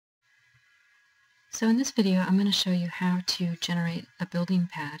So in this video, I'm going to show you how to generate a building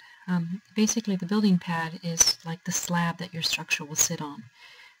pad. Basically, the building pad is like the slab that your structure will sit on.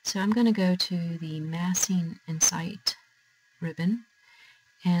 So I'm going to go to the Massing and Site ribbon,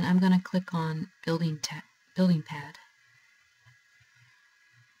 and I'm going to click on Building Pad.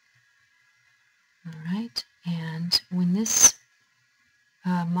 Alright, and when this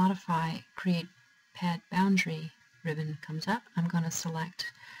Modify Create Pad Boundary ribbon comes up, I'm going to select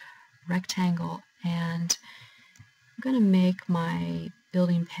Rectangle, and I'm going to make my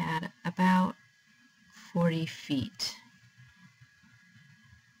building pad about 40 feet.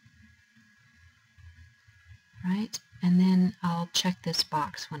 Right? And then I'll check this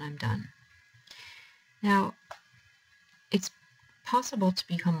box when I'm done. Now, it's possible to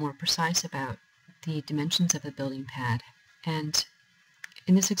become more precise about the dimensions of the building pad, and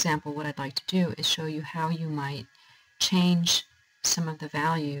in this example what I'd like to do is show you how you might change some of the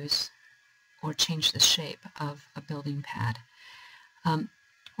values or change the shape of a building pad.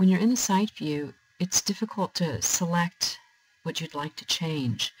 When you're in the site view, it's difficult to select what you'd like to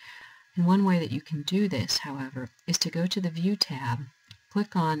change. And one way that you can do this, however, is to go to the View tab,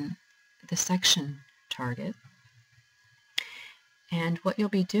 click on the section target, and what you'll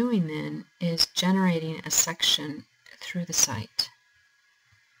be doing then is generating a section through the site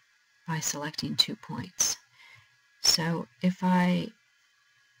by selecting 2 points. So if I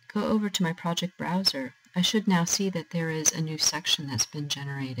go over to my project browser, I should now see that there is a new section that's been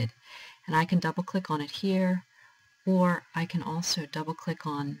generated, and I can double click on it here, or I can also double click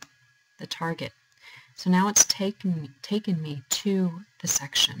on the target. So now it's taken me to the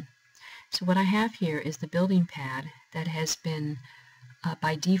section. So what I have here is the building pad that has been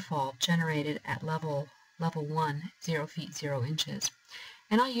by default generated at level 1, 0 feet 0 inches,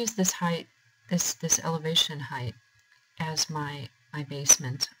 and I'll use this height, this elevation height, as my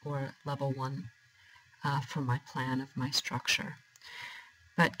basement or level 1 for my plan of my structure.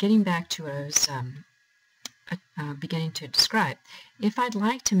 But getting back to what I was beginning to describe, if I'd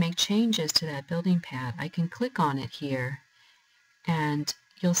like to make changes to that building pad, I can click on it here, and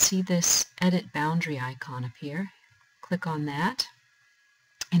you'll see this Edit Boundary icon appear. Click on that,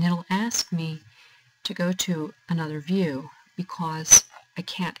 and it'll ask me to go to another view because I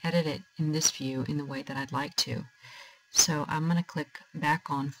can't edit it in this view in the way that I'd like to. So I'm going to click back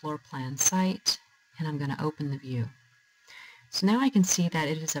on Floor Plan Site, and I'm going to open the view. So now I can see that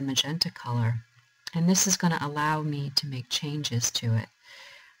it is a magenta color, and this is going to allow me to make changes to it.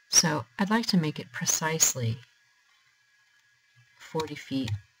 So I'd like to make it precisely 40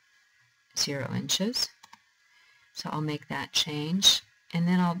 feet 0 inches. So I'll make that change, and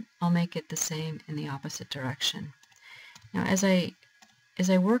then I'll make it the same in the opposite direction. Now as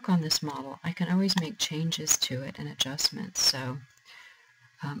I work on this model, I can always make changes to it and adjustments, so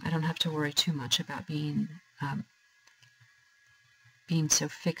I don't have to worry too much about being so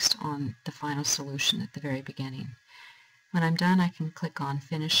fixed on the final solution at the very beginning. When I'm done, I can click on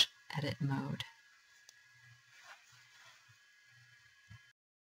Finish Edit Mode.